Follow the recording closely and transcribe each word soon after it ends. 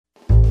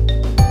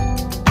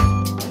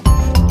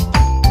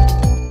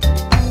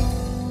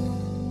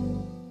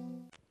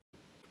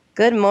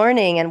Good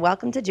morning, and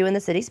welcome to Jew in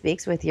the City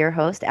Speaks with your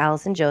host,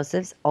 Allison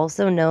Josephs,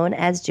 also known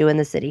as Jew in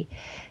the City.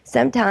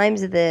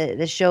 Sometimes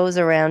the shows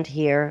around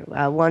here,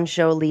 one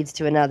show leads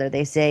to another.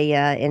 They say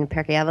in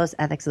Pirkei Avos,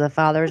 Ethics of the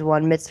Fathers,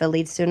 one mitzvah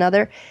leads to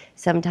another.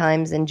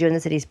 Sometimes in Jew in the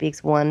City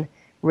Speaks, one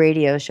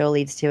radio show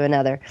leads to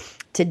another.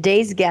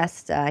 Today's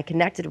guest I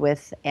connected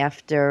with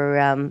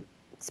after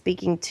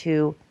speaking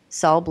to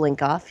Saul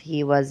Blinkoff.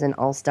 He was an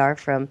all-star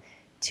from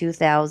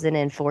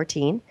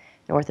 2014.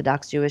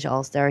 Orthodox Jewish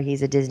all-star.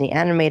 He's a Disney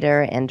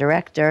animator and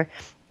director,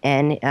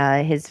 and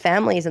his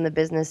family is in the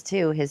business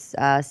too. His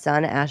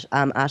son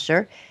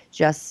Asher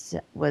just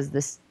was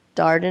the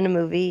starred in a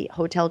movie,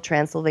 Hotel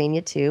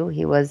Transylvania 2.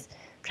 He was,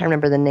 I'm trying to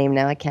remember the name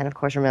now. I can't, of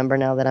course, remember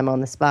now that I'm on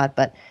the spot.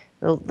 But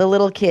the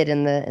little kid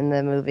in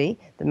the movie,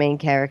 the main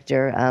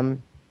character.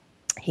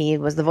 He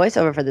was the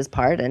voiceover for this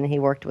part, and he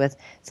worked with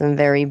some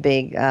very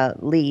big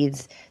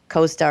leads.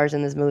 Co-stars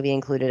in this movie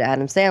included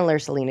Adam Sandler,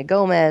 Selena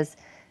Gomez.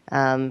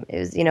 It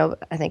was,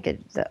 I think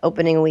the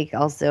opening week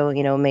also,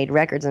 made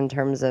records in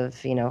terms of,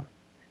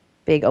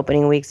 big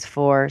opening weeks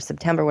for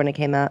September when it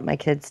came out. My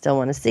kids still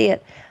want to see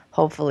it.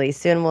 Hopefully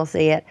soon we'll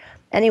see it.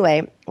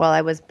 Anyway, while I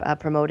was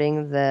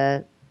promoting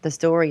the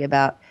story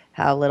about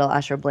how little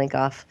Asher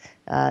Blinkoff,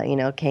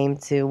 came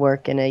to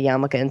work in a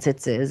yarmulke and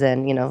tzitzis,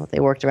 and, they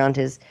worked around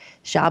his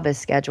Shabbos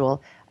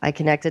schedule, I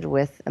connected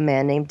with a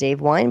man named Dave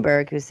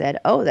Weinberg who said,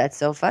 "Oh, that's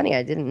so funny.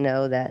 I didn't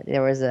know that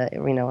there was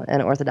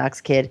an Orthodox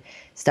kid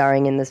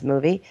starring in this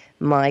movie.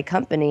 My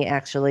company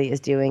actually is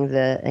doing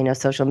the,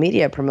 social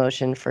media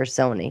promotion for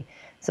Sony."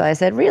 So I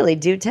said, "Really?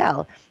 Do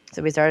tell."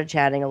 So we started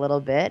chatting a little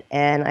bit,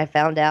 and I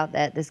found out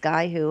that this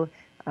guy who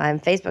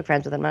I'm Facebook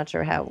friends with, I'm not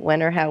sure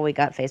when or how we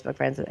got Facebook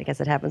friends, I guess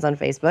it happens on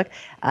Facebook,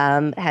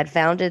 had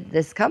founded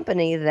this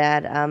company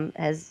that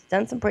has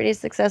done some pretty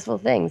successful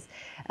things.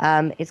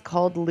 It's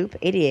called Loop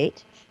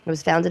 88. It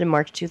was founded in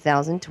March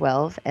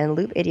 2012, and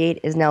Loop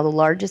 88 is now the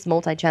largest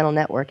multi-channel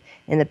network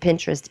in the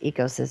Pinterest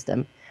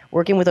ecosystem,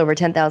 working with over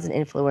 10,000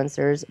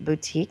 influencers,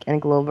 boutique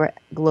and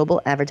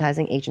global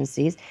advertising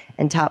agencies,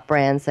 and top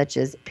brands such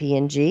as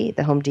P&G,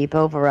 The Home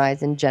Depot,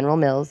 Verizon, General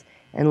Mills,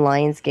 and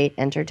Lionsgate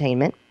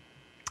Entertainment.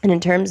 And in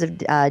terms of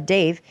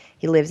Dave,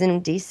 he lives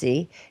in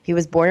D.C. He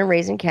was born and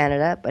raised in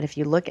Canada, but if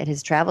you look at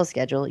his travel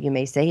schedule, you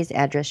may say his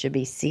address should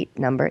be seat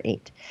number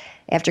 8.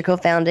 After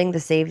co-founding the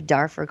Save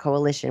Darfur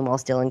Coalition while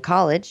still in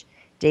college,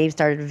 Dave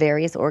started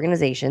various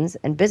organizations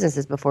and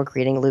businesses before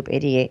creating Loop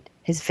 88,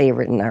 his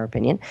favorite in our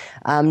opinion.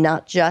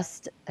 Not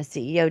just a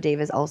CEO, Dave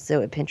is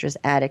also a Pinterest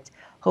addict,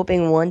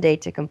 hoping one day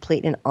to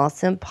complete an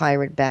awesome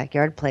pirate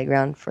backyard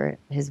playground for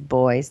his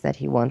boys that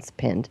he once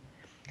pinned.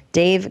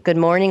 Dave, good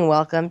morning.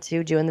 Welcome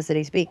to Jew in the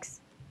City Speaks.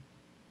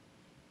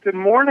 Good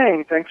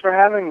morning. Thanks for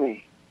having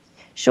me.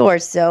 Sure.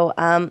 So,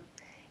 I'm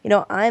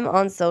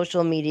on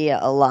social media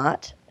a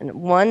lot, and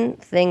one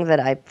thing that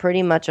I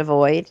pretty much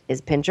avoid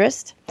is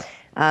Pinterest.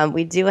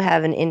 We do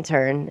have an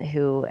intern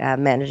who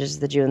manages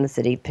the Jew in the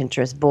City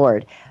Pinterest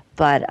board,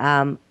 but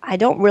I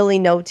don't really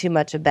know too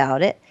much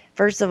about it.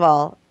 First of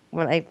all,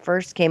 when I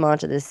first came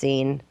onto the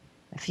scene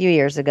a few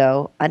years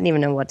ago, I didn't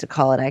even know what to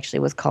call it. I actually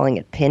was calling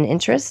it pin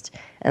interest.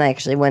 And I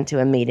actually went to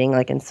a meeting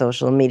like in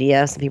social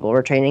media. Some people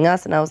were training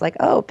us, and I was like,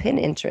 "Oh, pin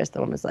interest." The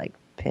one was like,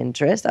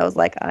 "Pinterest." I was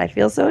like, "I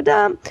feel so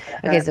dumb."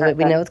 Okay, so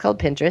we know it's called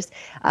Pinterest.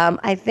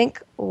 I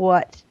think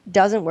what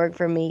doesn't work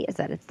for me is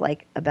that it's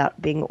like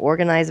about being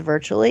organized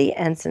virtually.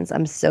 And since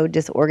I'm so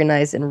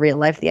disorganized in real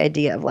life, the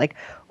idea of like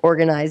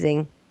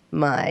organizing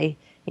my,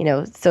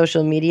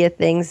 social media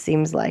things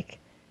seems like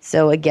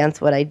so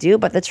against what I do.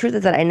 But the truth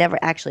is that I never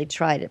actually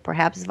tried it.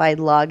 Perhaps if I had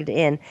logged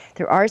in,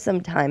 there are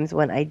some times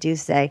when I do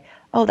say,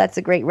 "Oh, that's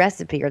a great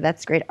recipe," or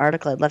 "That's a great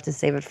article. I'd love to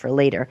save it for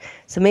later."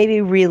 So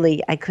maybe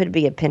really I could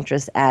be a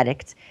Pinterest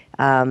addict,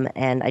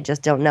 and I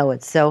just don't know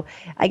it. So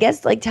I guess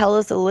tell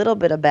us a little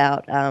bit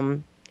about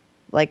when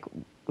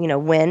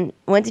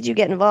did you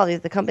get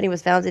involved? The company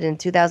was founded in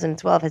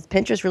 2012. Has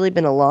Pinterest really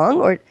been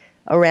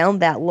around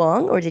that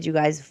long, or did you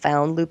guys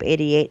found Loop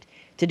 88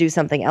 to do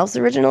something else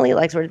originally?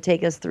 Sort of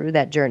take us through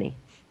that journey.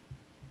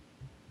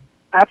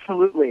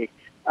 Absolutely.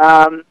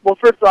 Well,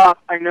 first off,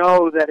 I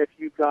know that if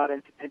you got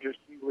into Pinterest,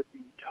 you would be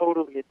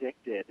totally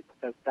addicted,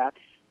 because that's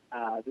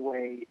the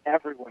way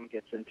everyone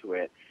gets into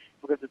it.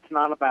 Because it's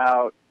not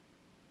about,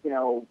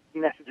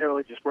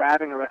 necessarily just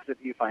grabbing a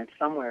recipe you find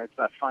somewhere. It's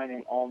about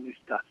finding all new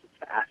stuff. It's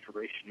an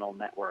aspirational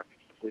network.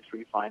 It's a place where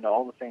you find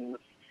all the things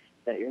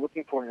that you're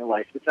looking for in your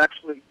life. It's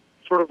actually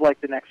sort of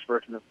like the next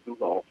version of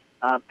Google.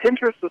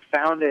 Pinterest was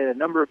founded a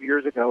number of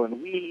years ago,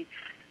 and we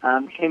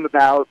came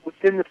about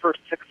within the first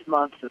 6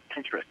 months of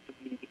Pinterest.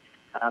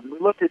 We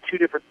looked at two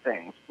different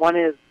things. One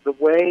is the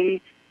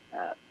way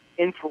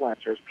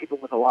influencers, people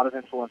with a lot of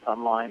influence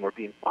online, were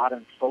being bought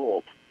and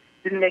sold.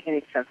 Didn't make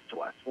any sense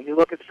to us. When you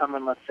look at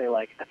someone, let's say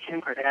like a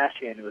Kim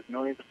Kardashian who has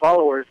millions of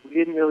followers, we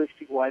didn't really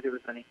see why there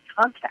was any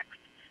context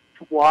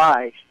to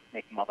why she was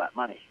making all that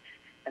money.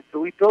 And so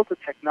we built a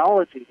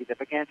technology that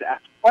began to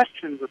ask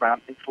questions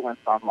around influence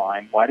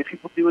online. Why do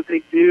people do what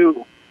they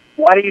do?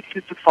 Why do you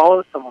choose to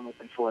follow someone with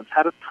influence?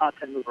 How does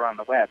content move around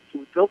the web? So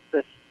we built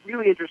this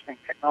really interesting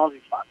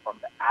technology platform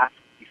to ask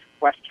these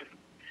questions.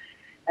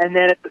 And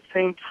then at the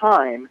same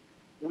time,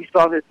 we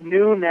saw this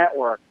new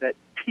network that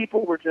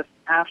people were just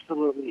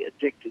absolutely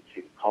addicted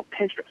to called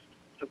Pinterest.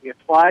 So we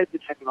applied the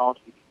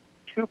technology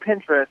to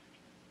Pinterest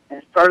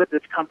and started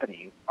this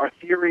company. Our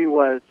theory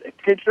was if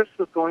Pinterest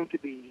was going to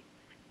be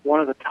one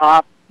of the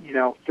top,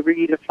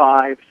 3 to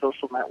 5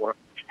 social networks,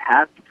 which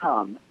has to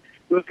come,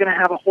 it was going to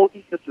have a whole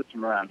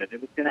ecosystem around it.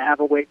 It was going to have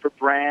a way for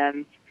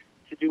brands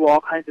to do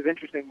all kinds of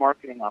interesting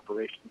marketing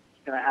operations.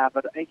 It's going to have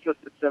an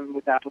ecosystem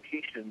with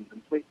applications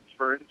and places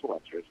for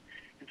influencers.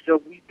 And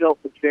so we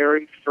built the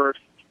very first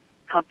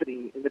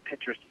company in the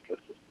Pinterest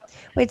ecosystem.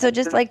 Wait, so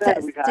just like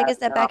take a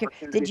step back here.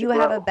 Did you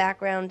have a grow.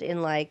 background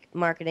in like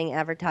marketing,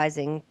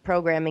 advertising,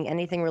 programming,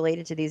 anything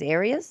related to these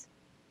areas?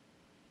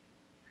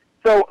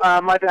 So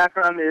my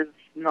background is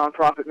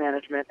nonprofit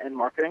management and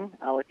marketing.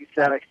 Like you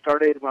said, I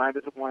started when I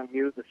was at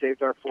YMU, the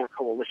Saved Our Four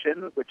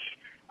Coalition, which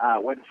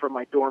went from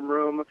my dorm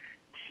room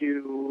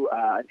to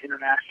an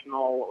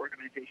international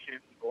organization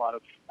with a lot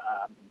of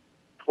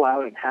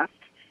clout and heft.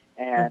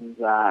 And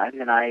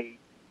then I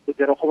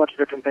did a whole bunch of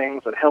different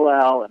things at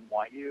Hillel and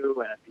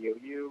YU and at the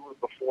OU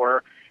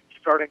before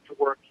starting to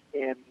work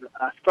in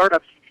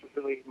startups, which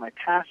was really my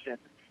passion.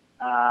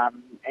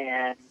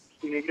 And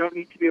you don't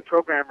need to be a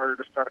programmer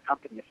to start a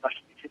company,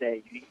 especially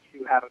today. You need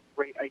to have a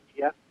great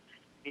idea.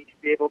 You need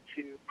to be able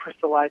to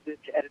crystallize it,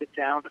 to edit it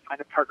down, to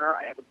find a partner.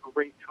 I have a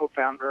great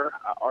co-founder,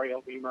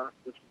 Ariel Weimer,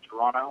 who's in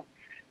Toronto,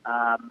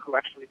 who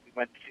actually we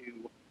went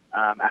to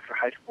after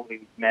high school.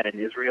 We met in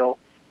Israel.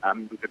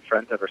 We've been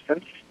friends ever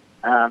since.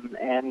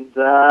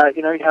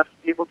 You have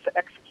to be able to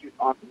execute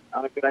on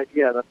a good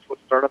idea. That's what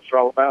startups are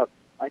all about.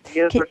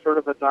 Ideas are sort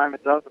of a dime a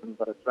dozen,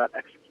 but it's about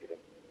executing.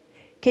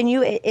 Can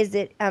you, is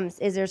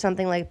there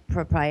something like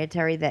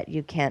proprietary that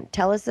you can't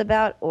tell us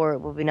about, or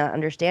will we not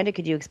understand it?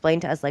 Could you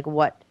explain to us like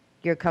what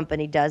your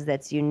company does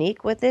that's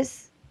unique with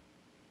this?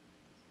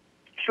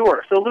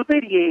 Sure. So Loop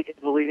 88 is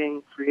the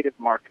leading creative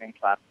marketing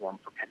platform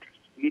for Pinterest.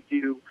 We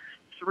do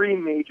 3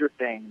 major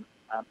things,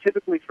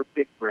 typically for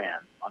big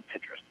brands on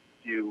Pinterest.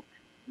 We do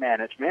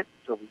management,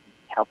 so we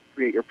help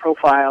create your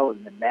profile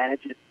and then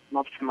manage it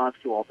month to month,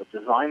 do all the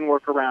design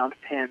work around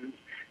pins,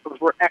 because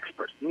we're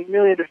experts. And we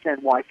really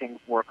understand why things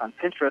work on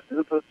Pinterest as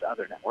opposed to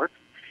other networks.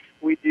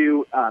 We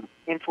do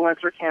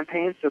influencer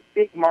campaigns, so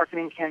big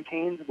marketing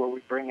campaigns where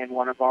we bring in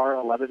one of our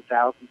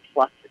 11,000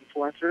 plus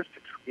influencers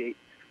to create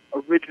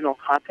original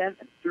content.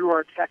 And through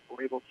our tech,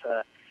 we're able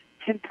to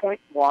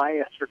pinpoint why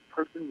a certain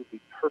person would be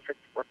perfect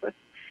to work with.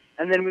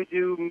 And then we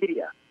do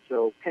media.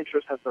 So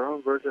Pinterest has their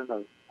own version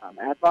of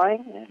ad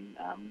buying,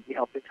 and we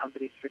help the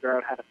companies figure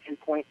out how to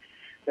pinpoint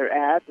their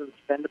ads and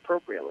spend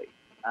appropriately.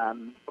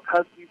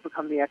 Because we've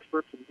become the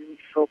experts and really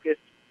focus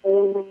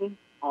only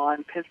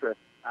on Pinterest,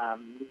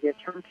 we get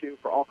turned to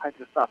for all kinds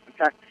of stuff. In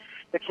fact,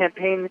 the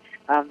campaign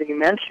that you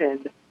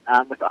mentioned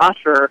with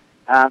Usher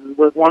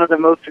was one of the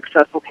most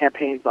successful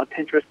campaigns on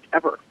Pinterest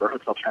ever for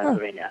Hotel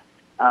Transylvania.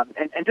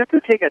 And just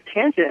to take a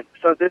tangent,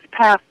 so this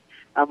past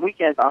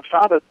weekend on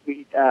Shabbos,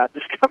 we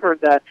discovered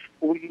that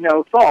we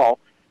know Saul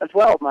as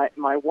well.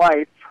 My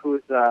wife,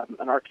 who's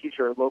an art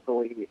teacher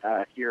locally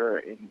here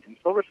in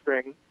Silver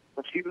Spring,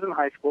 when she was in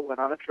high school,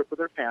 went on a trip with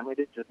her family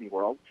to Disney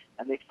World,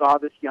 and they saw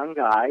this young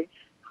guy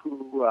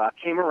who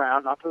came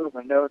around, knocked on the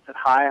window, and said,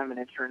 "Hi, I'm an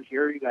intern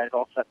here. Are you guys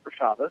all set for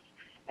Shabbos?"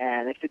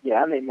 And they said,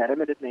 "Yeah," and they met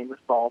him, and his name was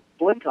Saul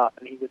Blintoff,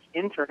 and he was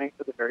interning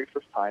for the very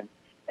first time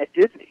at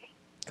Disney.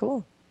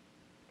 Cool.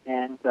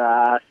 And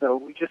so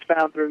we just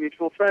found through a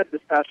mutual friend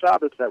this past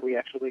Shabbos that we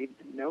actually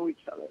know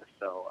each other.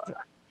 So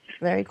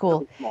very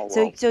cool.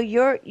 So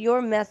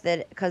your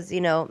method, because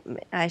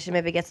I should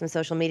maybe get some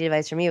social media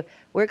advice from you.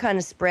 We're kind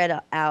of spread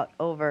out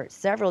over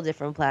several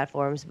different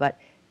platforms, but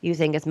you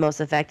think it's most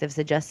effective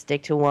to just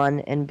stick to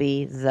one and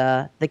be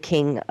the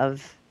king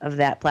of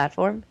that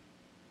platform?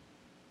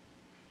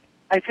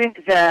 I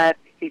think that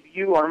if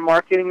you are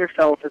marketing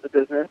yourself as a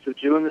business, as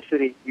Jew in the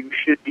City, you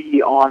should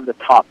be on the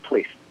top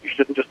place. You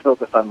shouldn't just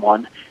focus on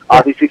one.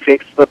 Obviously,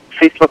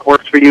 Facebook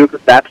works for you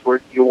because that's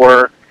where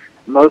your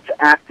most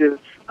active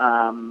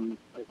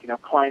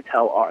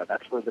clientele are.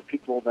 That's where the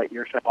people that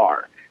you're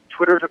are.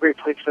 Twitter's a great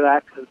place for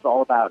that because it's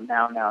all about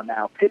now.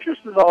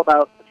 Pinterest is all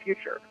about the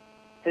future.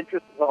 Pinterest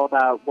is all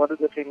about what are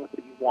the things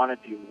that you want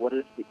to do, what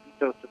is the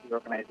ethos of the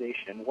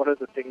organization, what are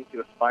the things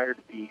you aspire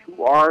to be,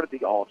 who are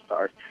the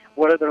all-stars,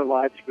 what are their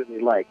lives really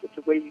like. It's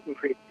a way you can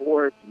create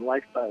boards and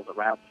lifestyles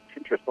around.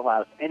 Pinterest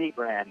allows any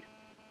brand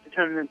to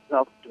turn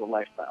themselves into a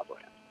lifestyle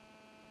brand.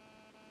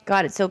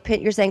 Got it. So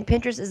you're saying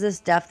Pinterest is the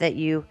stuff that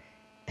you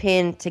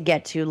pin to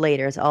get to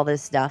later. It's all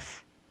this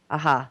stuff.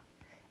 Aha.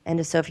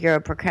 And so if you're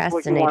a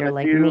procrastinator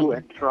like me. What you want to do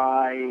and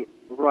try.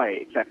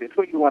 Right, exactly. It's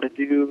what you want to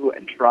do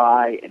and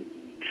try and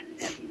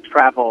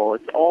travel.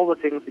 It's all the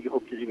things that you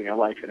hope to do in your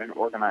life in an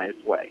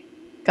organized way.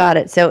 Got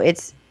it. So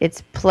it's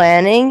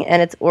planning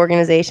and it's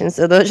organization.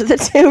 So those are the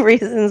 2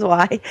 reasons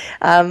why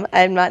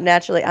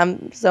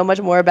I'm so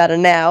much more about it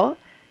now.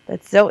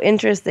 That's so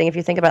interesting if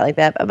you think about it like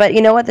that. But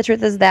you know what? The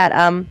truth is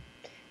that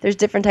there's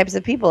different types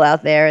of people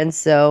out there. And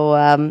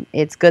so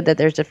it's good that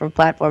there's different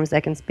platforms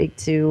that can speak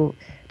to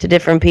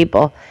different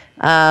people.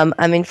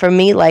 I mean, for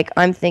me, like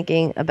I'm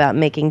thinking about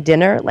making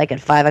dinner. Like at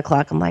 5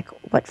 o'clock, I'm like,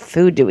 what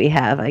food do we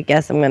have? I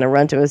guess I'm gonna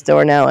run to a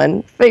store now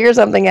and figure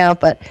something out.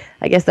 But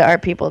I guess there are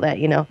people that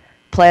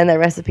plan their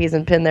recipes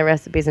and pin their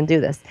recipes and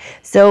do this.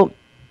 So,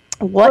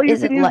 Well, what you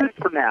is can it use like? it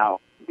for now.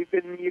 You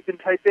can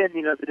type in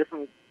the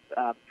different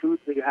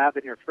foods that you have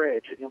in your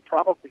fridge, and you'll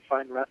probably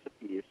find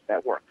recipes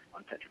that work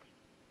on Pinterest.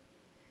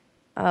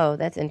 Oh,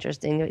 that's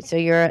interesting. So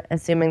you're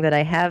assuming that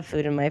I have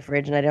food in my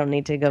fridge and I don't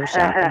need to go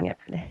shopping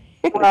every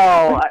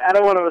Well, day. I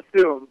don't want to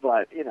assume,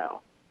 but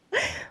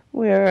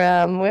We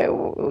are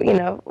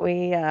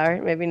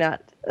maybe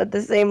not at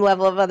the same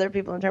level of other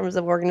people in terms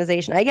of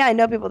organization. I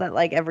know people that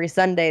like every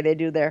Sunday they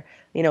do their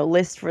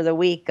list for the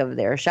week of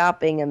their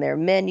shopping and their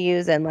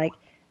menus, and like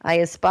I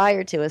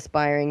aspiring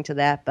to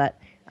that, but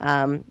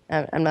I'm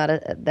not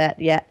at that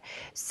yet.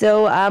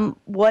 So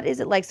what is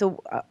it like?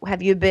 So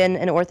have you been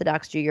an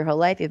Orthodox Jew your whole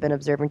life? You've been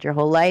observant your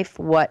whole life.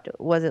 What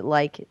was it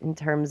like in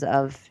terms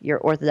of your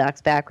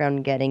Orthodox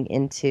background getting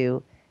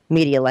into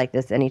media like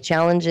this? Any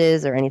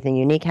challenges or anything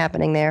unique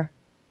happening there?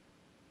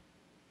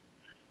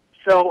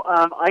 So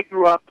I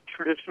grew up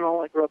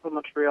traditional. I grew up in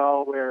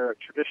Montreal, where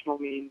traditional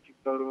means you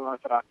go to an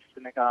Orthodox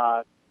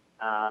synagogue,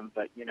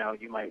 but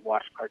you might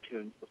watch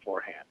cartoons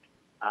beforehand.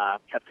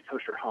 Kept a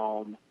kosher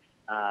home.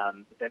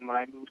 But then when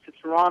I moved to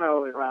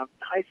Toronto around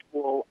high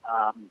school,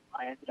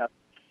 I ended up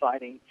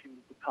deciding to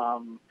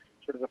become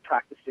sort of a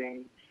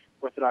practicing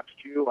Orthodox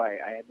Jew. I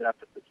ended up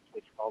at this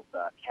place called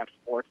Camp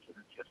Sports in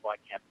CSY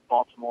Camp in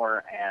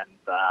Baltimore, and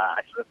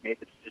I sort of made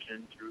the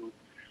decision through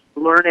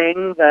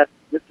learning that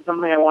this is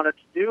something I wanted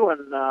to do.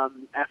 And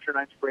after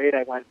ninth grade,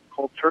 I went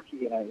cold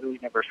turkey, and I really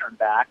never turned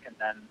back. And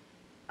then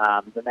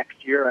the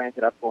next year, I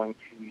ended up going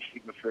to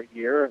yeshiva for a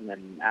year. And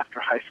then after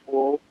high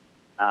school,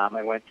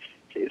 I went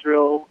to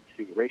Israel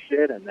to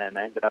Rashid, and then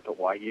I ended up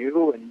at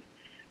YU, and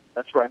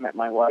that's where I met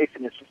my wife.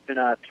 And it's just been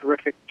a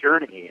terrific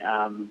journey.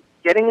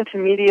 Getting into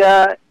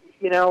media,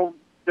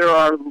 there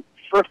are,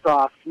 first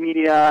off,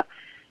 media,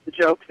 the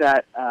joke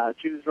that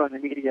Jews run the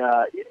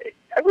media.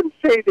 I wouldn't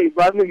say they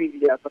run the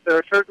media, but there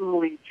are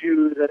certainly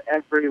Jews at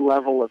every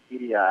level of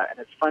media, and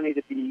it's funny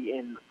to be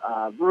in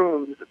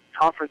rooms,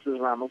 conferences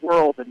around the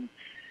world, and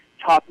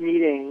top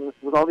meetings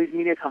with all these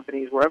media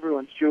companies where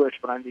everyone's Jewish,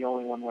 but I'm the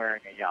only one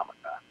wearing a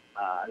yarmulke.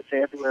 I'd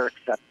say everywhere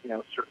except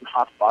certain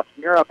hotspots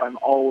in Europe, I'm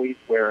always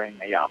wearing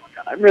a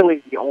yarmulke. I'm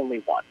really the only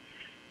one.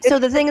 So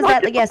the thing is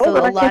Not that, yeah, so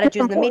difficult, and a I lot think of it's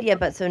Jews in the important. media,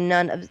 but so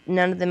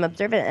none of them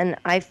observe it, and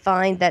I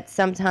find that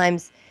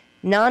sometimes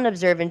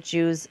non-observant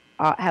Jews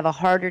have a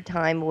harder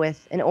time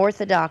with an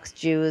Orthodox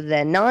Jew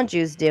than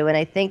non-Jews do, and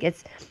I think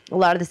it's a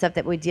lot of the stuff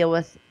that we deal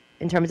with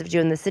in terms of Jew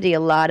in the city, a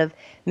lot of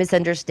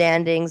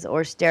misunderstandings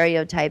or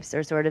stereotypes,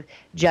 or sort of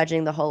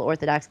judging the whole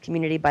Orthodox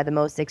community by the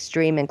most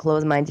extreme and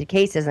closed-minded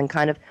cases, and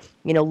kind of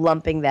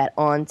lumping that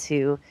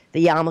onto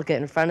the yarmulke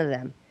in front of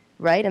them.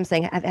 Right? I'm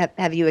saying,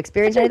 have you I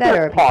experienced any of think that,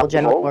 or that's are people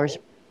generally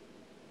possible.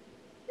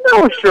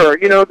 more? No,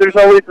 sure. There's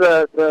always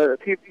the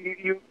people,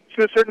 you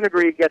to a certain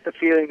degree get the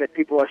feeling that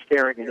people are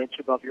staring an inch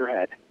above your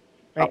head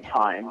Right.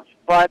 sometimes.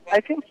 But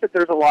I think that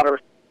there's a lot of,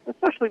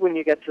 especially when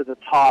you get to the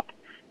top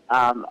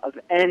of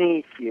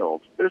any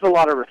field, there's a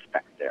lot of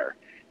respect there.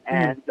 Mm.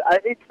 And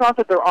it's not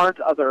that there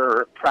aren't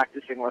other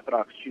practicing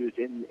Orthodox Jews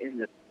in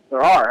this.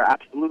 There are,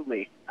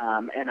 absolutely.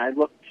 And I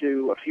look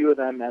to a few of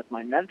them as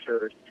my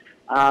mentors.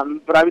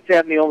 But I would say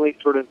I'm the only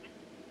sort of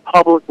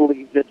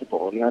publicly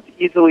visible. It's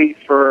easily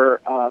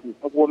for a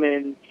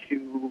woman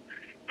to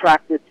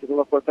practice to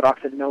look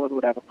Orthodox and no one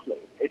would have a clue.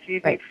 It's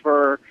easy Right.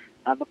 for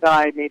a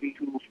guy maybe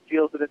who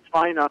feels that it's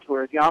fine not to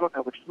wear his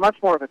yarmulke, which is much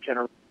more of a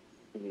generation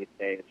these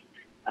days,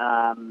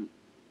 and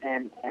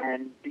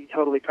be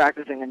totally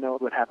practicing and no one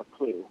would have a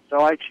clue. So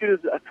I choose,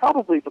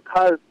 probably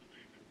because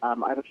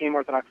I became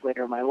Orthodox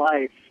later in my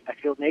life, I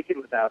feel naked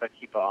without a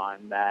kippah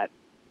on, that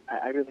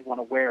I really want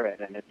to wear it,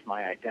 and it's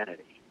my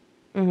identity.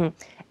 Hmm.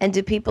 And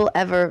do people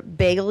ever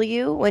bagel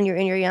you when you're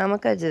in your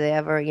yarmulke? Do they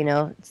ever,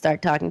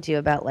 start talking to you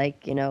about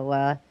like,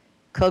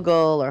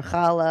 kugel or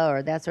challah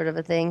or that sort of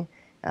a thing,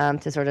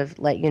 to sort of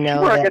let you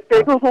know Sure, I that?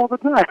 get bagels all the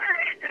time.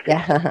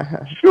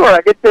 Yeah. Sure,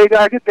 I get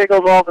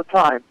bagels all the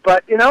time.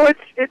 But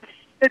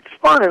it's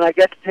fun, and I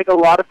get to take a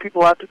lot of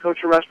people out to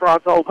kosher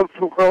restaurants all over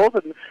the world,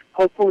 and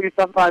hopefully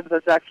sometimes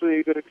that's actually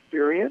a good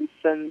experience.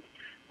 And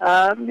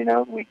I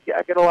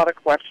get a lot of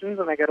questions,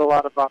 and I get a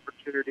lot of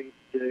opportunities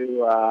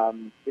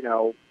to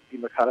be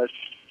makadosh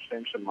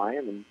Shem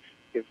Shemayim and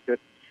give good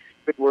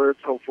words,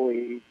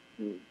 hopefully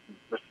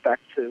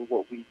respect to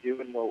what we do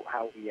and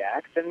how we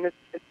act, and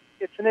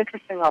it's an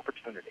interesting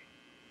opportunity.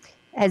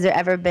 Has there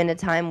ever been a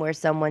time where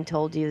someone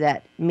told you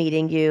that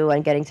meeting you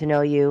and getting to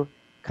know you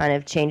kind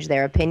of changed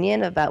their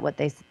opinion about what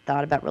they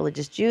thought about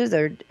religious Jews,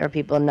 or are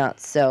people not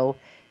so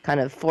kind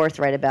of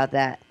forthright about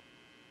that?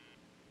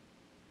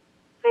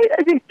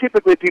 I think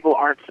typically people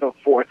aren't so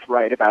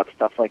forthright about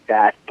stuff like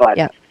that, but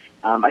Yeah.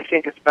 I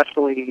think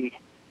especially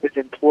with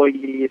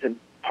employees and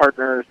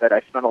partners that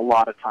I spend a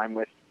lot of time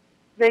with,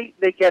 they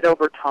get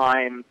over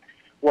time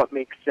what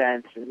makes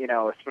sense, and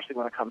especially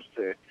when it comes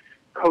to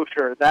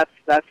kosher, that's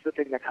the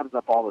thing that comes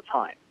up all the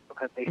time,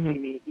 because they see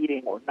me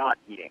eating or not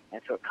eating,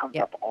 and so it comes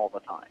Yeah. up all the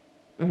time.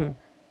 Hmm.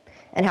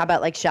 And how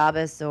about like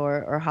Shabbos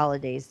or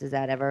holidays? Does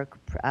that ever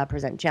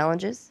present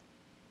challenges?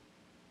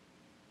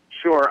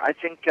 Sure, I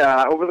think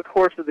over the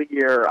course of the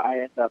year,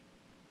 I end up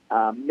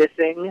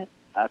missing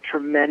a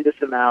tremendous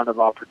amount of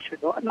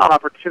opportunity, not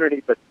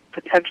opportunity, but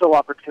potential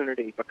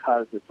opportunity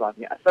because it's on,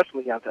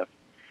 especially Yom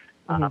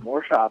Tov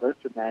or Shabbos,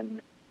 and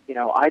then,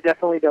 I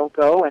definitely don't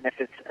go, and if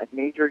it's a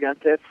major Yom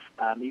Tov,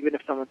 even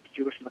if someone's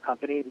Jewish in the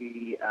company,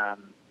 we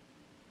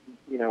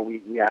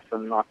ask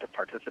them not to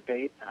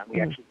participate.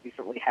 We actually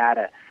recently had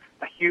a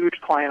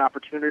huge client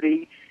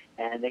opportunity,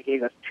 and they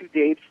gave us two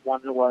dates.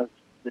 One was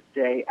the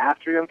day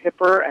after Yom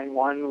Kippur, and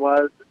one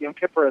was Yom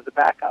Kippur as a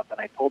backup. And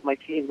I told my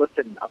team,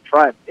 listen, I'll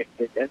try. If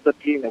it ends up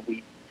being that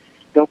we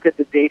don't get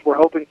the date we're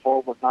hoping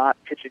for, we're not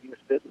pitching this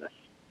business.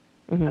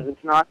 Because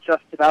it's not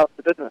just about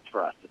the business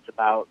for us. It's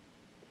about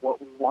what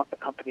we want the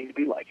company to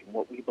be like and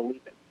what we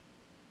believe in.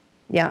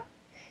 Yeah.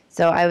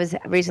 So I was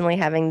recently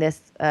having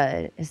this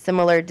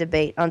similar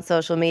debate on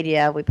social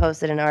media. We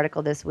posted an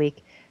article this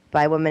week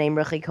by a woman named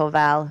Ruchi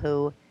Koval,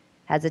 who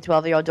has a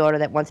 12-year-old daughter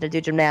that wanted to do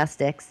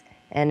gymnastics,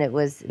 and it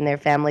was in their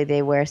family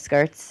they wear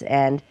skirts,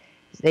 and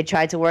they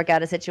tried to work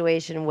out a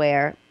situation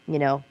where,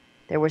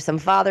 there were some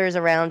fathers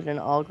around in an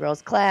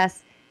all-girls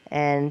class,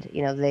 and,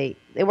 they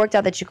worked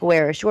out that you could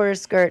wear a shorter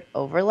skirt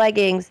over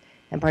leggings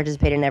and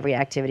participate in every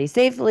activity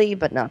safely,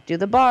 but not do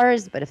the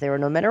bars. But if there were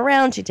no men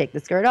around, she'd take the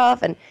skirt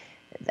off. And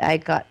I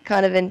got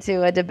kind of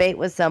into a debate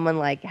with someone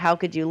like, how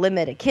could you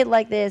limit a kid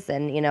like this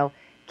and,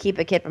 keep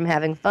a kid from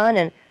having fun?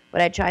 And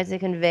what I tried to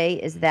convey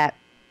is that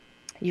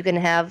you can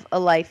have a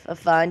life of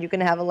fun, you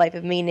can have a life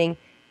of meaning.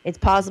 It's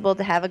possible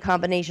to have a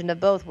combination of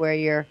both where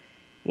you're,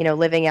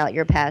 living out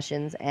your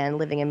passions and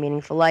living a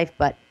meaningful life.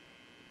 But,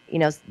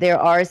 there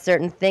are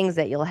certain things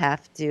that you'll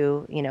have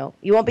to,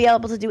 you won't be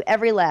able to do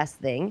every last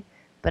thing.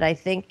 But I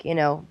think,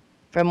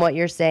 from what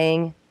you're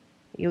saying,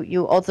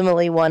 you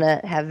ultimately want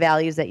to have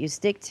values that you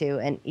stick to,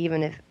 and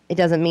even if it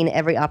doesn't mean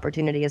every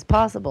opportunity is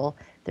possible,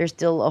 there's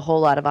still a whole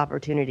lot of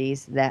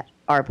opportunities that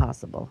are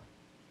possible.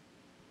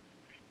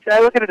 So I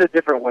look at it a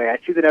different way. I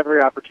see that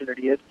every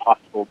opportunity is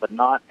possible, but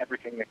not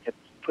everything that gets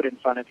put in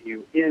front of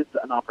you is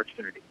an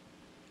opportunity.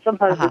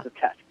 Sometimes it's a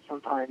test.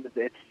 Sometimes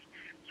it's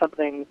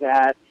something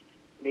that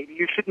maybe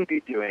you shouldn't be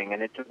doing,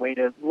 and it's a way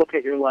to look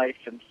at your life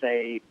and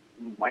say,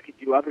 I could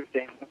do other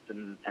things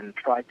and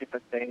try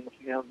different things.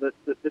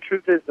 The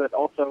truth is that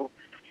also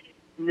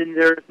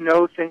there's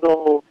no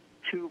single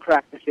two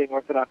practicing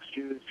Orthodox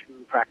Jews who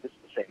practice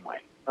the same way,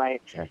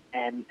 right? Sure.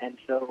 And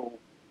so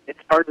it's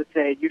hard to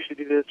say you should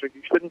do this or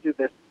you shouldn't do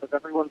this because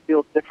everyone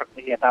feels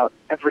differently about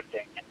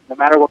everything. And no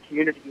matter what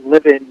community you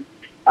live in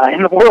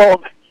the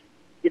world,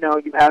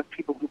 you have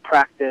people who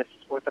practice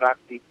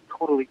Orthodoxy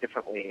totally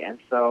differently. And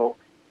so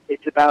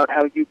it's about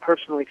how you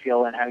personally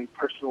feel and how you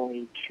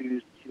personally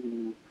choose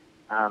to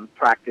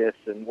practice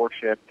and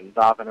worship and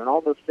daven and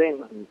all those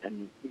things,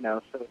 and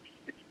so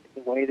it's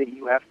the way that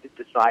you have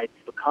to decide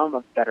to become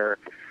a better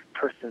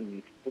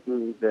person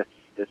through this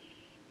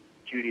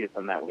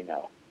Judaism that we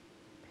know.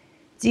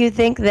 Do you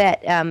think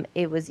that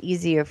it was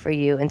easier for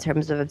you in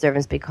terms of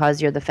observance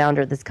because you're the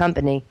founder of this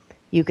company?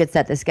 You could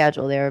set the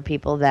schedule. There are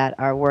people that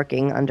are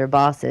working under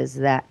bosses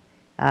that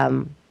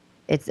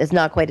it's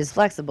not quite as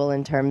flexible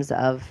in terms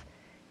of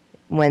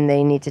when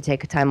they need to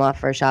take time off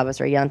for a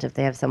Shabbos or Yom Tov if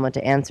they have someone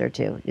to answer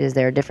to. Is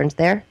there a difference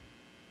there?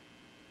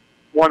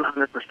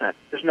 100%.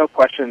 There's no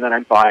question that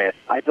I'm biased.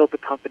 I built a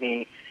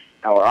company,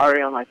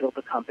 Ariel and I built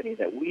a company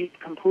that we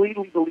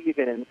completely believe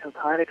in, and the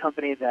kind of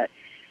company that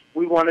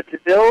we wanted to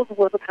build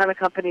was the kind of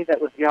company that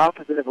was the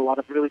opposite of a lot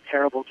of really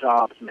terrible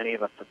jobs many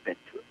of us have been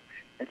to.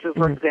 And so,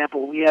 for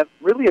example, we have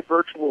really a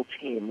virtual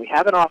team. We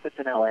have an office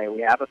in LA.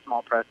 We have a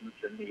small presence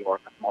in New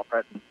York, a small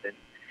presence in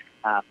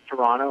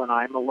Toronto, and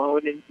I'm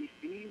alone in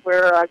D.C.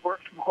 where I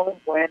work from home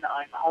when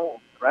I'm home.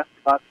 The rest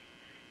of us,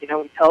 we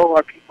tell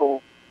our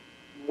people,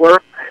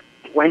 work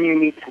when you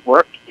need to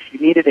work. If you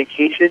need a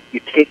vacation, you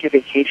take a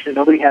vacation.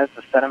 Nobody has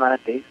a set amount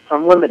of days. It's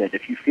unlimited.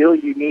 If you feel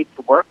you need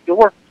to work, you'll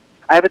work.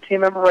 I have a team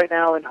member right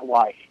now in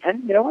Hawaii,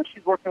 and you know what?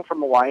 She's working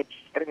from Hawaii.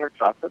 She's getting her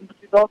job done, but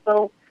she's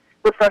also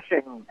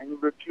refreshing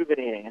and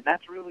rejuvenating, and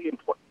that's really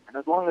important. And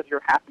as long as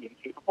you're happy and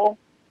capable,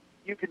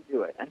 you can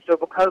do it. And so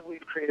because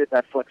we've created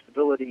that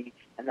flexibility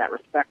and that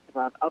respect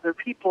about other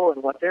people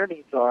and what their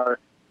needs are,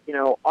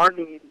 our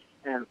needs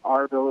and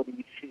our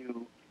ability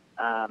to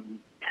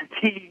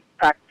be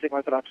practicing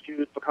Orthodox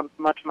Jews becomes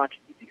much, much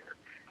easier.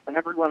 When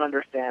everyone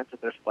understands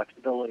that there's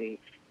flexibility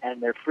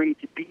and they're free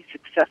to be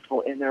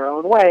successful in their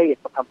own way,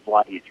 it becomes a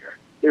lot easier.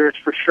 There's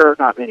for sure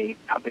not many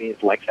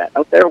companies like that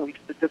out there. We've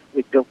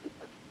specifically built this.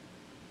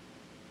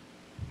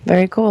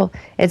 Very cool.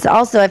 It's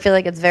also, I feel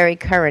like it's very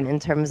current in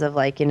terms of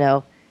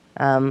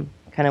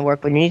kind of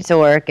work when you need to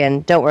work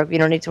and don't work when you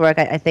don't need to work.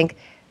 I think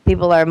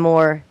people are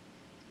more,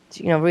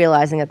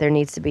 realizing that there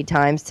needs to be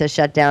times to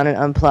shut down and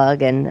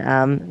unplug,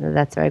 and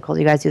that's very cool.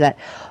 You guys do that.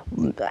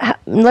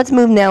 Let's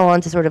move now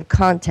on to sort of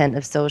content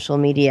of social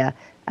media.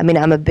 I mean,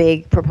 I'm a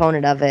big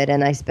proponent of it,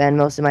 and I spend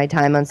most of my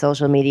time on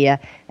social media.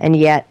 And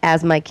yet,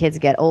 as my kids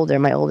get older,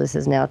 my oldest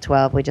is now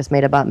 12. We just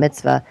made a bat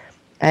mitzvah.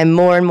 I'm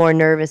more and more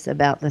nervous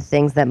about the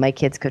things that my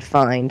kids could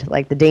find,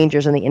 like the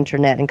dangers on the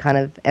internet and kind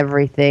of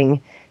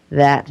everything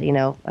that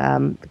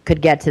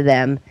could get to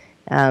them.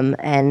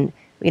 And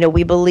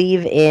we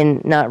believe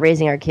in not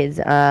raising our kids,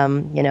 in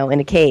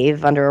a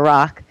cave under a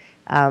rock,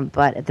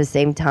 but at the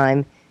same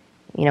time,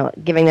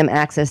 giving them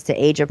access to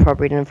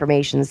age-appropriate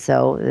information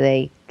so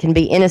they can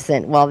be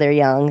innocent while they're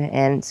young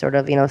and sort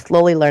of,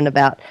 slowly learn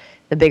about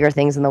the bigger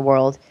things in the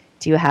world.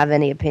 Do you have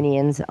any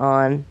opinions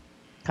on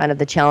kind of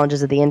the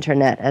challenges of the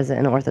internet as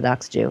an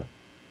Orthodox Jew?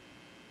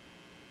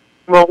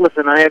 Well,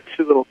 listen, I have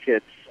two little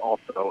kids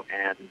also,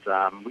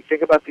 and we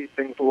think about these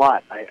things a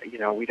lot.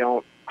 We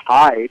don't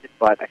hide,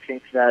 but I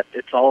think that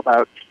it's all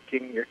about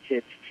teaching your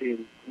kids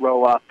to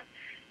grow up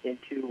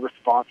into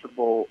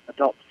responsible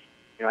adults.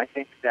 I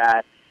think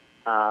that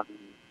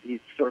these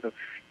sort of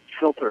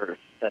filters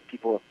that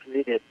people have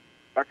created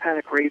are kind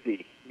of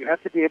crazy. You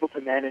have to be able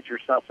to manage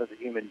yourself as a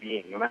human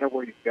being, no matter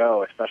where you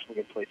go, especially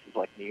in places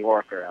like New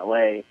York or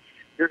LA.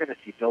 You're going to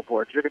see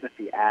billboards, you're going to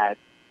see ads.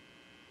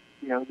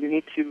 You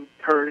need to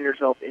turn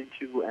yourself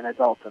into an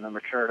adult and a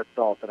mature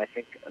adult, and I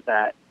think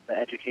that the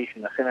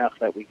education, the chinuch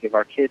that we give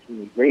our kids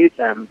and we raise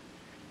them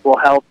will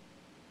help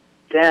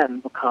them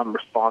become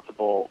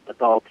responsible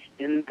adults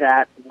in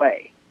that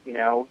way.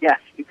 Yes,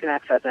 you can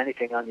access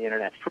anything on the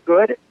internet for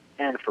good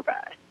and for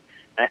bad.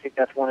 And I think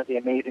that's one of the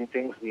amazing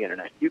things of the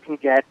internet. You can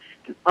get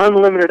an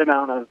unlimited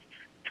amount of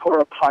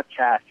Torah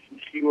podcasts and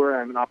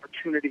viewer and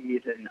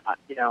opportunities, and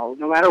no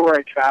matter where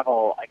I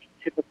travel, I can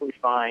typically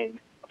find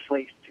a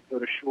place to go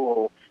to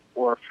shul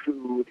or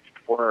food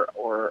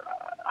or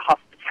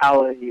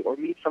hospitality or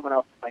meet someone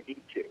else if I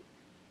need to.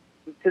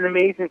 It's an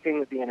amazing thing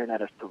that the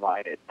internet has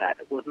provided that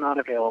was not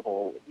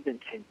available even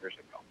 10 years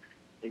ago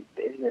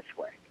in this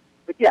way.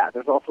 But yeah,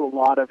 there's also a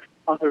lot of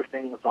other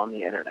things on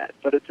the internet.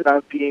 But it's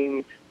about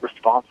being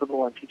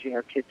responsible and teaching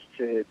our kids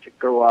to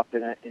grow up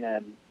in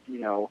a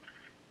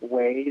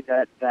way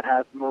that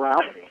has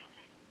morality.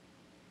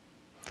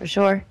 For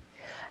sure.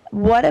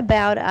 What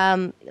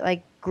about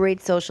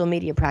great social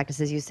media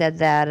practices? You said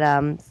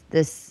that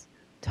this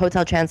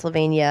Hotel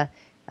Transylvania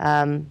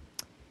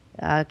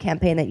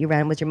campaign that you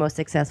ran was your most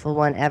successful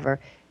one ever.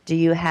 Do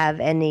you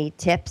have any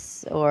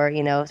tips or,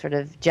 sort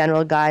of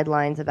general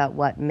guidelines about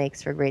what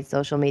makes for great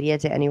social media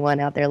to anyone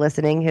out there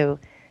listening who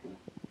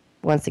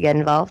wants to get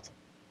involved?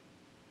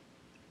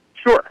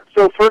 Sure.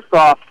 So first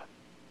off,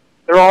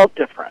 they're all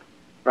different,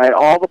 right?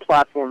 All the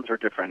platforms are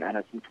different, and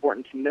it's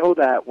important to know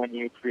that when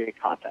you create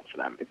content for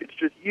them. If it's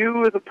just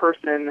you as a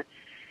person,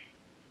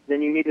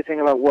 then you need to think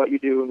about what you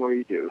do and where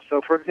you do.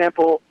 So, for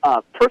example,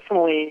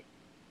 personally,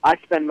 I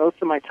spend most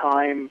of my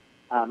time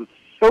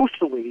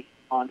socially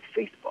on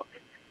Facebook.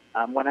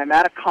 When I'm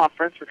at a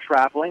conference or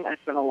traveling, I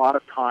spend a lot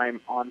of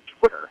time on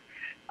Twitter.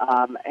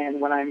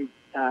 And when I'm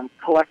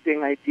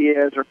collecting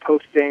ideas or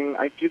posting,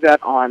 I do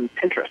that on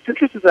Pinterest.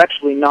 Pinterest is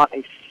actually not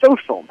a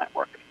social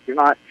network. You're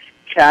not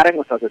chatting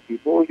with other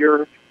people.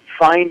 You're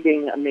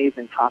finding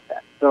amazing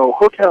content. So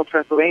Hotel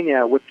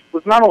Transylvania, which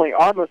was not only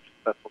our most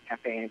successful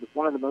campaign, it was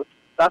one of the most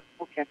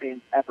successful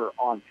campaigns ever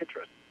on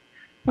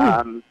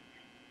Pinterest.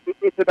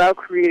 It's about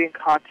creating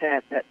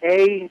content that,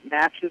 A,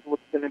 matches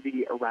what's going to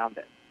be around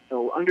it.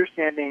 So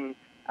understanding,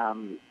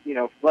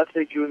 let's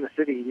say Jew in the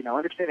City,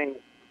 understanding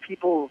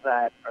people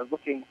that are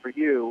looking for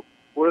you,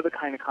 what are the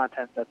kind of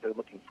content that they're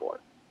looking for,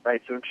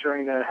 right? So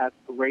ensuring that it has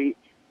great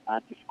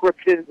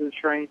descriptions,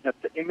 ensuring that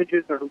the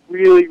images are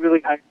really, really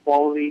high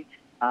quality.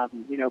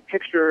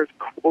 Pictures,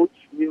 quotes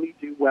really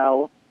do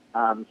well.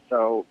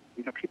 So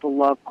people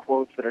love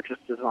quotes that are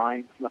just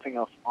designed with nothing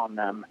else on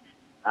them.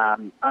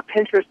 On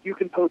Pinterest, you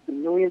can post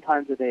 1 million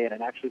times a day and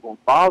it actually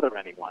won't bother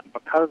anyone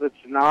because it's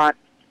not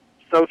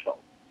social.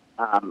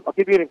 I'll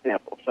give you an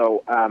example.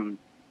 So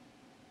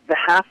the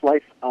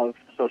half-life of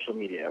social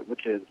media,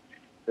 which is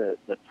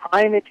the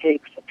time it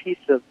takes a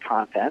piece of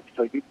content,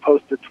 so you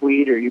post a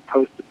tweet or you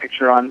post a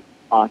picture on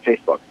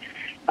Facebook,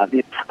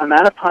 the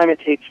amount of time it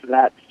takes for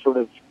that to sort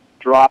of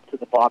drop to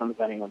the bottom of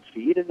anyone's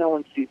feed and no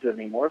one sees it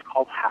anymore is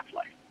called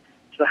half-life.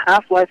 So the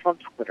half-life on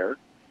Twitter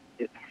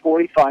is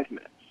 45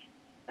 minutes.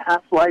 The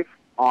half-life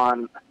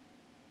on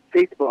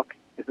Facebook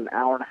is an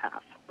hour and a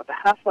half. But the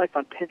half-life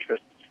on Pinterest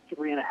is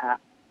 3.5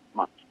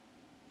 months.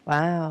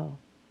 Wow.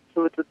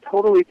 So it's a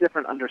totally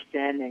different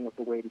understanding of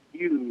the way to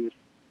use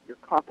your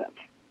content.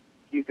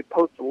 You could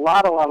post a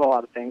lot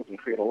of things and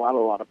create a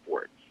lot of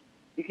boards.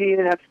 You can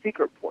even have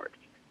secret boards.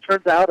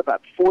 Turns out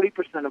about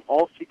 40% of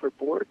all secret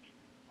boards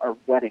are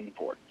wedding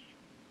boards.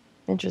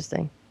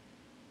 Interesting.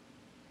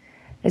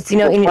 It's in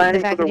the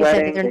fact that you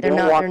said that they're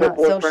not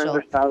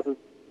social.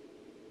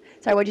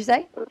 Sorry, what'd you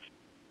say?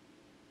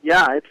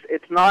 Yeah,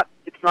 it's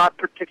not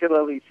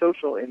particularly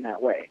social in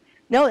that way.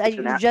 No, It's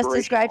an you just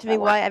described aspirational to me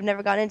network. why I've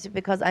never gotten into it,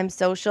 because I'm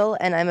social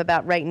and I'm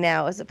about right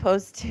now as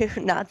opposed to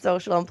not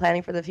social and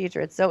planning for the future.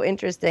 It's so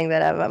interesting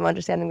that I'm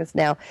understanding this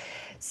now.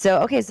 So,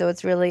 okay, so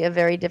it's really a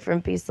very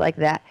different piece like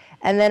that.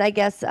 And then I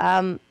guess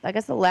the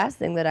last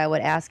thing that I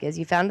would ask is,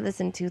 you founded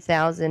this in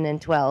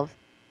 2012.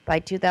 By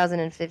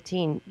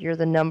 2015, you're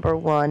the number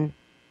one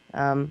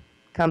um,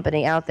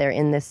 company out there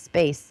in this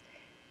space.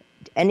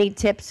 Any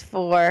tips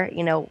for,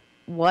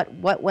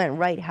 what went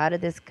right? How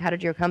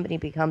did your company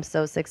become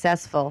so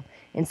successful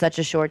in such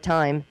a short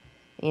time?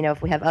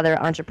 If we have other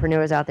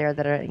entrepreneurs out there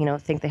that are,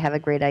 think they have a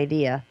great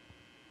idea.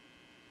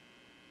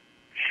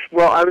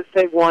 Well, I would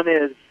say one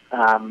is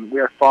we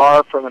are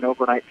far from an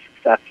overnight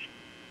success.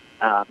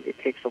 It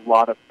takes a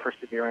lot of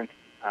perseverance.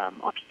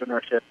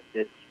 Entrepreneurship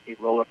is a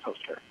roller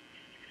coaster,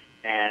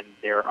 and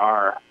there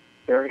are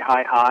very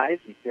high highs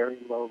and very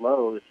low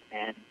lows,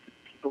 and the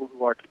people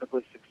who are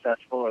typically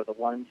successful are the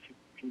ones who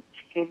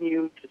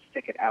continue to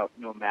stick it out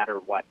no matter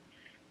what.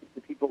 It's the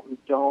people who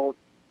don't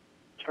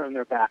turn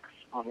their backs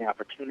on the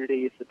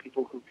opportunity. It's the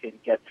people who can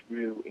get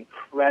through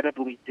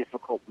incredibly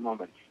difficult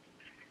moments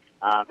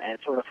and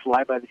sort of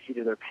fly by the seat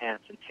of their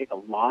pants and take a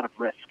lot of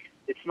risk.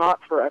 It's not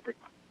for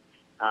everyone.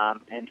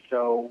 And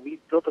so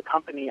we've built a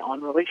company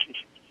on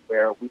relationships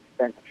where we've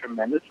spent a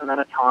tremendous amount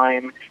of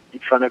time in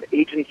front of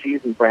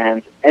agencies and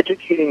brands,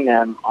 educating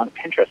them on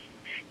Pinterest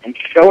and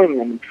showing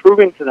them and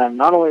proving to them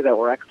not only that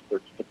we're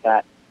experts, but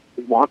that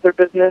we want their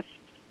business,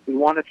 we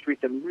want to treat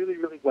them really,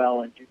 really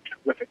well and do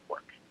terrific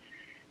work.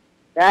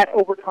 That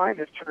over time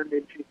has turned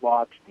into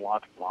lots and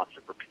lots and lots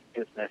of repeat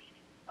business,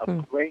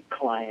 of great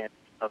clients,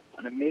 of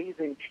an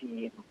amazing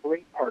team,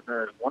 great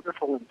partners,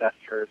 wonderful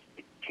investors.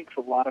 It takes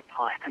a lot of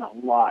time and a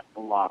lot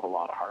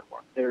of hard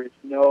work. There is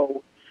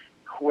no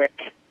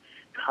quick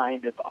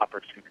kind of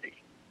opportunity.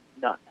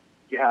 None.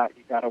 You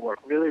got to work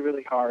really,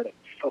 really hard and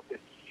focus.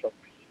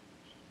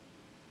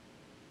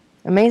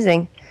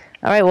 Amazing.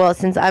 All right. Well,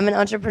 since I'm an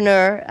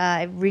entrepreneur,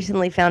 I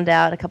recently found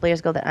out a couple of years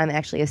ago that I'm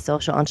actually a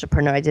social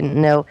entrepreneur. I didn't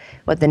know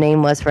what the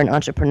name was for an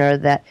entrepreneur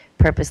that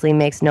purposely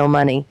makes no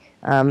money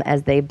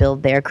as they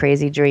build their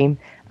crazy dream.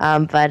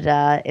 But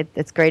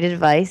it's great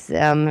advice.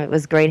 It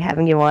was great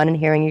having you on and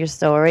hearing your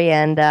story,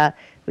 and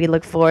we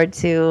look forward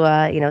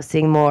to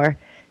seeing more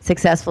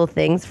successful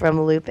things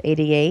from Loop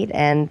 88.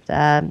 And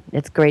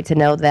it's great to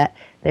know that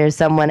there's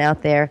someone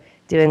out there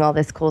doing all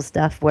this cool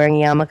stuff, wearing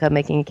yarmulke,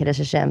 making a Kiddush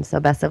Hashem. So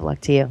best of luck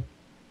to you.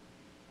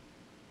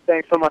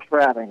 Thanks so much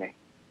for having me.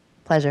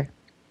 Pleasure.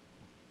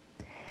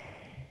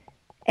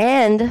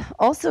 And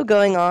also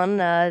going on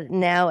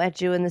now at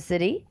Jew in the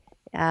City,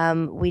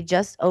 we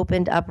just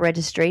opened up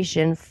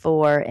registration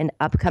for an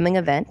upcoming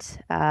event.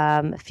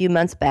 A few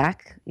months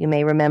back, you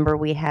may remember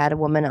we had a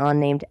woman on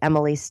named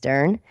Emily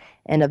Stern,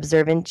 an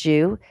observant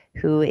Jew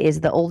who is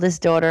the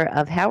oldest daughter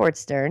of Howard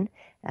Stern,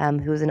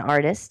 who's an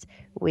artist.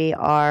 We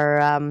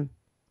are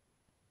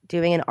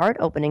doing an art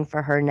opening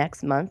for her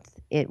next month.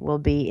 It will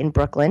be in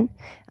Brooklyn.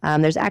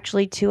 There's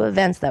actually two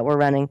events that we're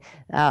running.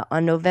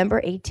 On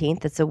November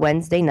 18th, it's a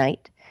Wednesday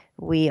night,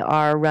 we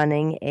are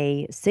running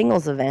a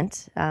singles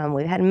event.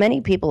 We've had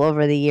many people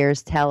over the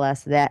years tell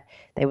us that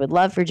they would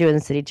love for Jew in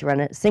the City to run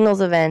a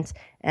singles event,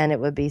 and it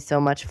would be so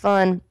much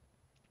fun,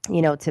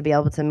 to be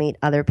able to meet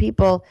other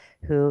people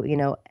who,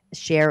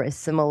 share a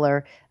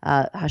similar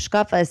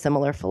hashkafa, a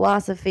similar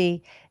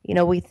philosophy.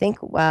 We think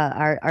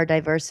our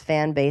diverse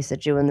fan base at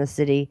Jew in the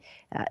City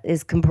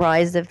is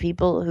comprised of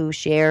people who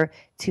share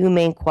two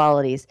main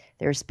qualities.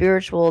 They're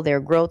spiritual, they're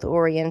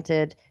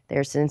growth-oriented,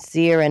 they're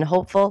sincere and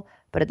hopeful,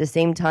 but at the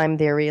same time,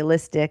 they're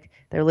realistic.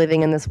 They're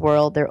living in this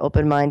world. They're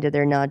open-minded.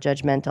 They're not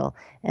judgmental.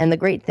 And the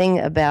great thing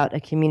about a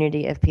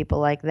community of people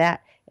like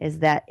that is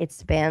that it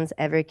spans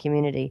every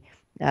community,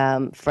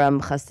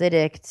 from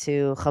Hasidic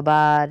to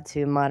Chabad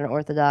to modern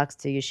Orthodox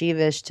to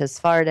Yeshivish to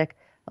Sephardic,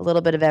 a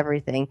little bit of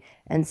everything.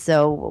 And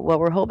so what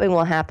we're hoping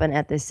will happen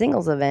at this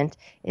singles event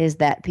is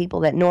that people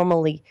that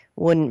normally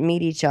wouldn't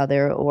meet each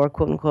other or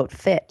quote-unquote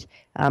fit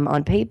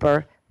on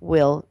paper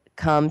will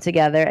come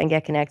together and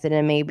get connected,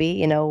 and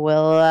maybe,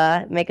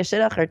 we'll make a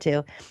shidduch or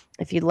two.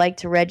 If you'd like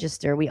to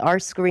register, we are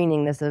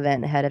screening this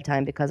event ahead of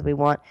time because we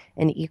want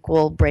an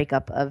equal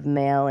breakup of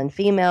male and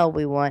female.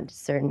 We want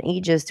certain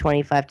ages,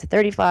 25 to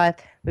 35.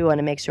 We want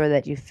to make sure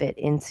that you fit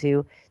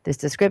into this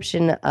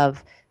description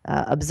of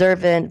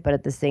observant, but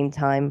at the same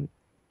time,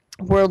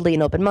 worldly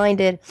and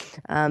open-minded.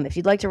 If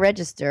you'd like to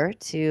register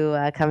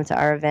to come to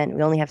our event,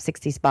 we only have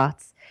 60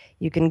 spots.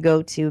 You can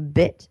go to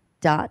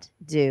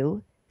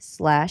bit.do/JITC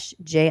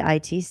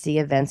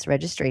events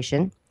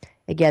registration.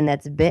 Again,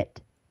 that's bit.do/JITC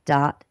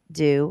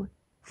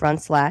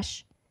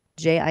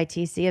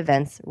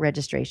events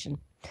registration.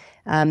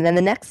 Then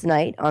the next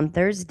night, on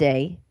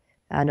Thursday,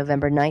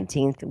 November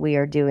 19th, we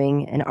are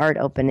doing an art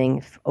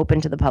opening open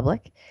to the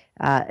public.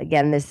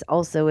 Again, this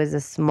also is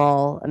a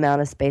small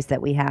amount of space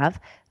that we have.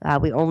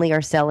 We only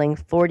are selling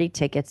 40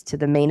 tickets to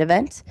the main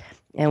event,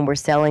 and we're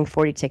selling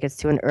 40 tickets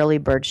to an early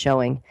bird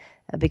showing.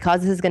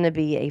 Because this is going to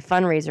be a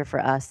fundraiser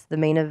for us, the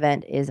main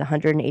event is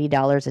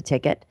 $180 a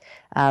ticket.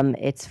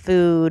 It's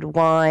food,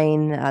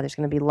 wine, there's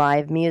going to be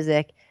live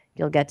music. You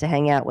You'll get to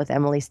hang out with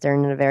Emily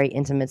Stern in a very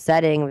intimate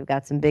setting. We've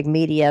got some big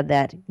media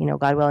that,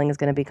 God willing, is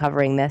going to be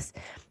covering this.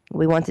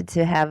 We wanted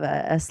to have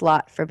a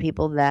slot for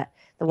people that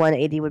the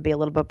 180 would be a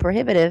little bit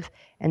prohibitive.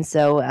 And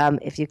so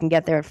if you can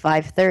get there at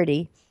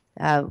 5:30,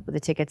 the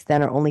tickets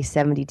then are only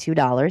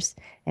 $72,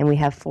 and we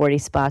have 40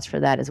 spots for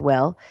that as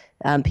well.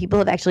 People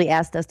have actually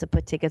asked us to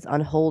put tickets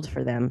on hold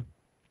for them,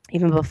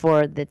 even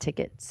before the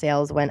ticket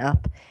sales went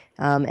up.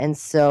 And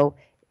so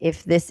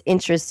if this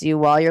interests you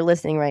while you're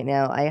listening right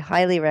now, I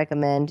highly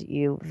recommend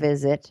you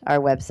visit our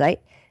website,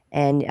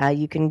 and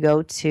you can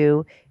go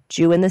to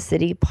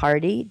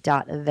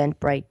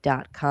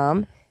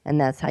jewinthecityparty.eventbrite.com,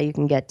 and that's how you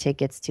can get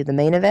tickets to the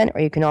main event,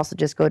 or you can also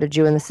just go to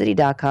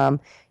jewinthecity.com.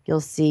 You'll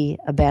see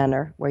a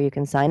banner where you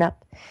can sign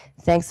up.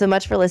 Thanks so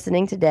much for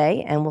listening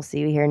today, and we'll see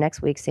you here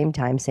next week, same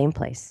time, same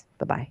place.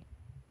 Bye-bye.